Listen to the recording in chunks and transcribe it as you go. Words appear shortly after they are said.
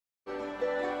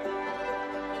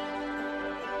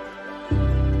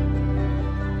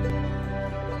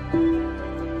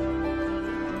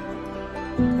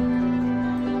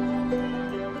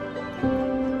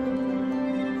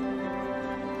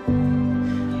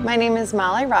My name is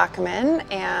Molly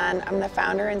Rockamann, and I'm the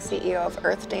founder and CEO of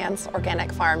Earthdance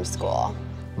Organic Farm School.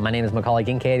 My name is Macauley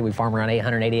Kincaid. We farm around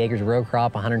 880 acres of row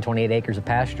crop, 128 acres of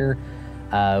pasture.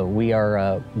 We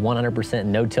are 100%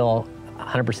 no-till,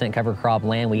 100% cover crop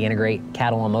land. We integrate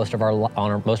cattle on most of our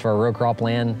row crop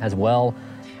land as well.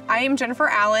 I am Jennifer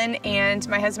Allen, and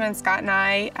my husband Scott and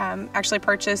I actually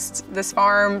purchased this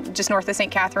farm just north of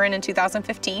St. Catherine in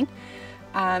 2015.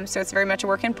 So it's very much a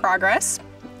work in progress.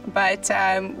 But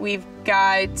we've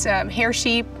got hair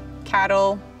sheep,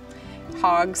 cattle,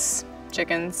 hogs,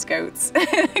 chickens, goats,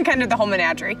 kind of the whole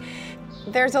menagerie.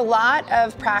 There's a lot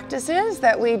of practices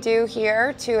that we do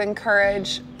here to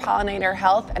encourage pollinator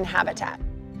health and habitat.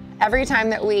 Every time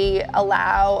that we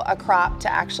allow a crop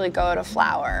to actually go to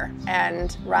flower,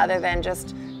 and rather than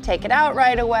just take it out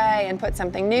right away and put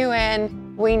something new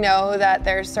in, we know that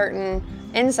there's certain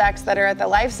insects that are at the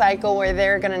life cycle where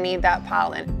they're going to need that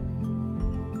pollen.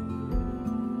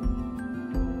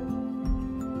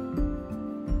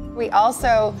 We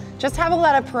also just have a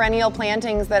lot of perennial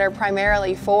plantings that are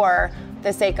primarily for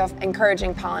the sake of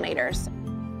encouraging pollinators.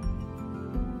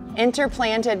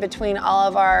 Interplanted between all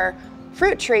of our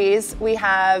fruit trees, we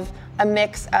have a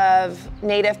mix of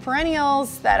native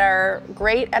perennials that are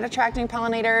great at attracting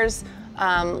pollinators,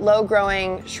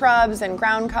 low-growing shrubs and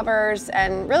ground covers,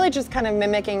 and really just kind of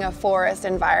mimicking a forest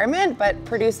environment, but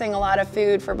producing a lot of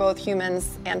food for both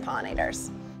humans and pollinators.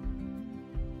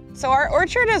 So our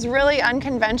orchard is really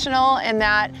unconventional in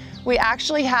that we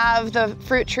actually have the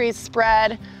fruit trees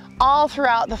spread all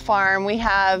throughout the farm. We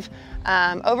have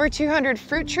over 200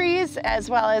 fruit trees, as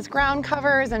well as ground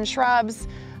covers and shrubs,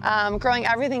 growing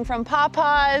everything from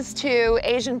pawpaws to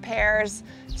Asian pears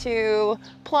to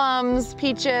plums,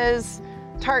 peaches,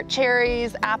 tart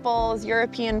cherries, apples,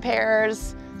 European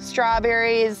pears,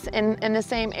 strawberries in the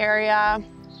same area,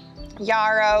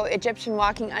 yarrow, Egyptian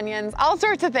walking onions, all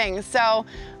sorts of things. So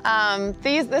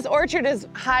this orchard is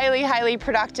highly, highly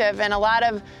productive, and a lot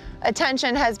of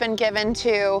attention has been given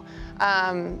to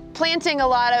planting a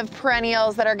lot of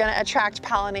perennials that are going to attract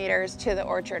pollinators to the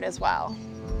orchard as well.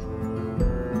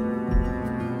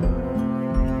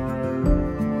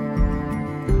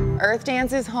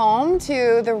 Earthdance is home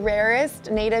to the rarest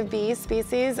native bee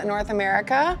species in North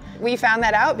America. We found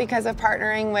that out because of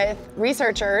partnering with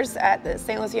researchers at the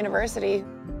St. Louis University.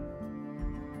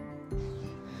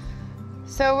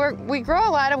 So we grow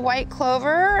a lot of white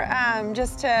clover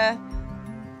just to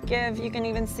give, you can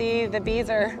even see the bees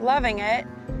are loving it,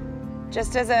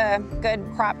 just as a good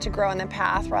crop to grow in the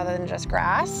path rather than just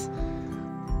grass.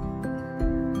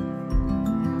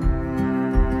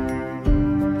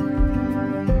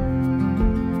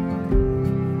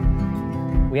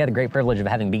 We had the great privilege of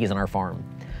having bees on our farm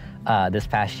this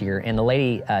past year, and the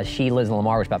lady, she lives in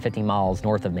Lamar, which is about 15 miles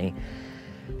north of me.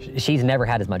 She's never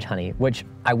had as much honey, which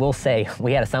I will say,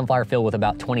 we had a sunflower field with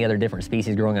about 20 other different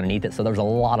species growing underneath it, so there's a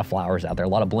lot of flowers out there, a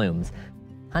lot of blooms.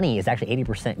 Honey is actually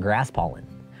 80% grass pollen.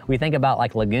 We think about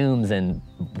like legumes and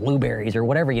blueberries or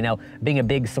whatever, you know, being a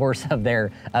big source of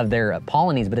their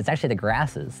pollens, but it's actually the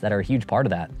grasses that are a huge part of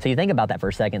that. So you think about that for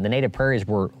a second. The native prairies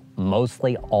were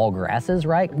mostly all grasses,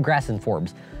 right? Grass and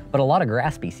forbs, but a lot of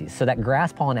grass species. So that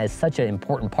grass pollen is such an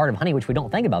important part of honey, which we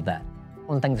don't think about that.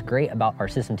 One of the things great about our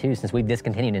system too, since we've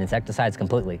discontinued insecticides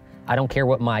completely, I don't care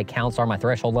what my counts are, my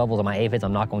threshold levels of my aphids,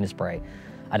 I'm not going to spray.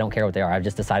 I don't care what they are. I've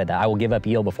just decided that I will give up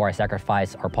yield before I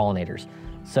sacrifice our pollinators.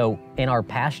 So in our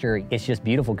pasture, it's just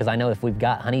beautiful because I know if we've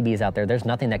got honeybees out there, there's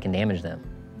nothing that can damage them.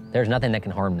 There's nothing that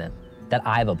can harm them that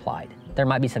I've applied. There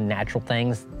might be some natural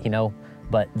things, you know,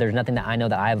 but there's nothing that I know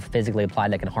that I've physically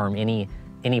applied that can harm any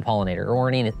pollinator or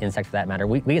any insect for that matter.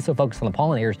 We get so focused on the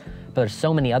pollinators, but there's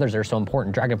so many others that are so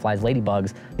important. Dragonflies,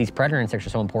 ladybugs, these predator insects are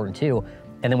so important too.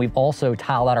 And then we've also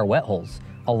tiled out our wet holes.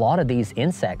 A lot of these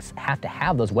insects have to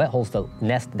have those wet holes to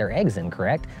nest their eggs in,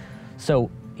 correct?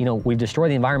 So, you know, we've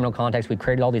destroyed the environmental context, we've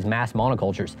created all these mass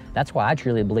monocultures. That's why I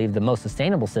truly believe the most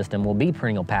sustainable system will be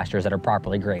perennial pastures that are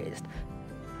properly grazed.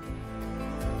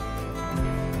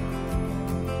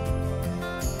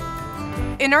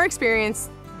 In our experience,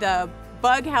 the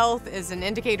bug health is an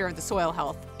indicator of the soil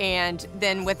health. And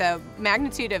then with a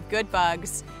magnitude of good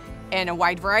bugs and a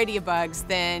wide variety of bugs,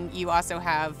 then you also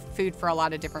have food for a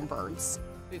lot of different birds.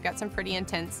 We've got some pretty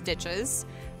intense ditches,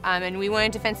 and we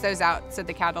wanted to fence those out so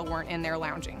the cattle weren't in there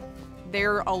lounging.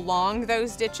 They're along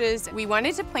those ditches. We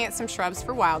wanted to plant some shrubs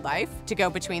for wildlife to go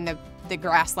between the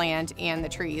grassland and the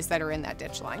trees that are in that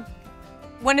ditch line.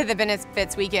 One of the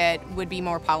benefits we get would be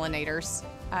more pollinators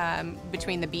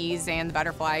between the bees and the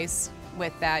butterflies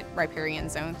with that riparian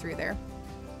zone through there.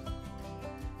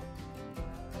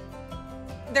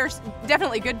 there's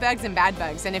definitely good bugs and bad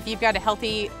bugs, and if you've got a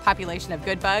healthy population of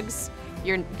good bugs,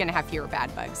 you're gonna have fewer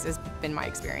bad bugs, has been my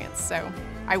experience. So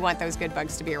I want those good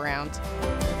bugs to be around.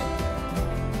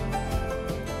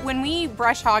 When we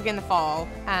brush hog in the fall,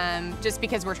 just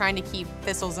because we're trying to keep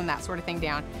thistles and that sort of thing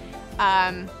down,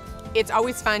 it's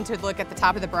always fun to look at the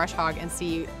top of the brush hog and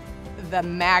see the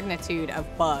magnitude of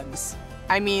bugs.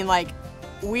 I mean, like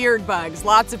weird bugs,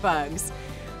 lots of bugs.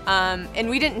 And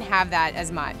we didn't have that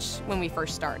as much when we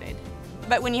first started.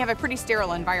 But when you have a pretty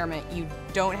sterile environment, you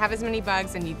don't have as many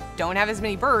bugs and you don't have as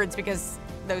many birds, because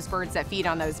those birds that feed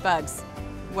on those bugs,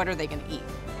 what are they gonna eat?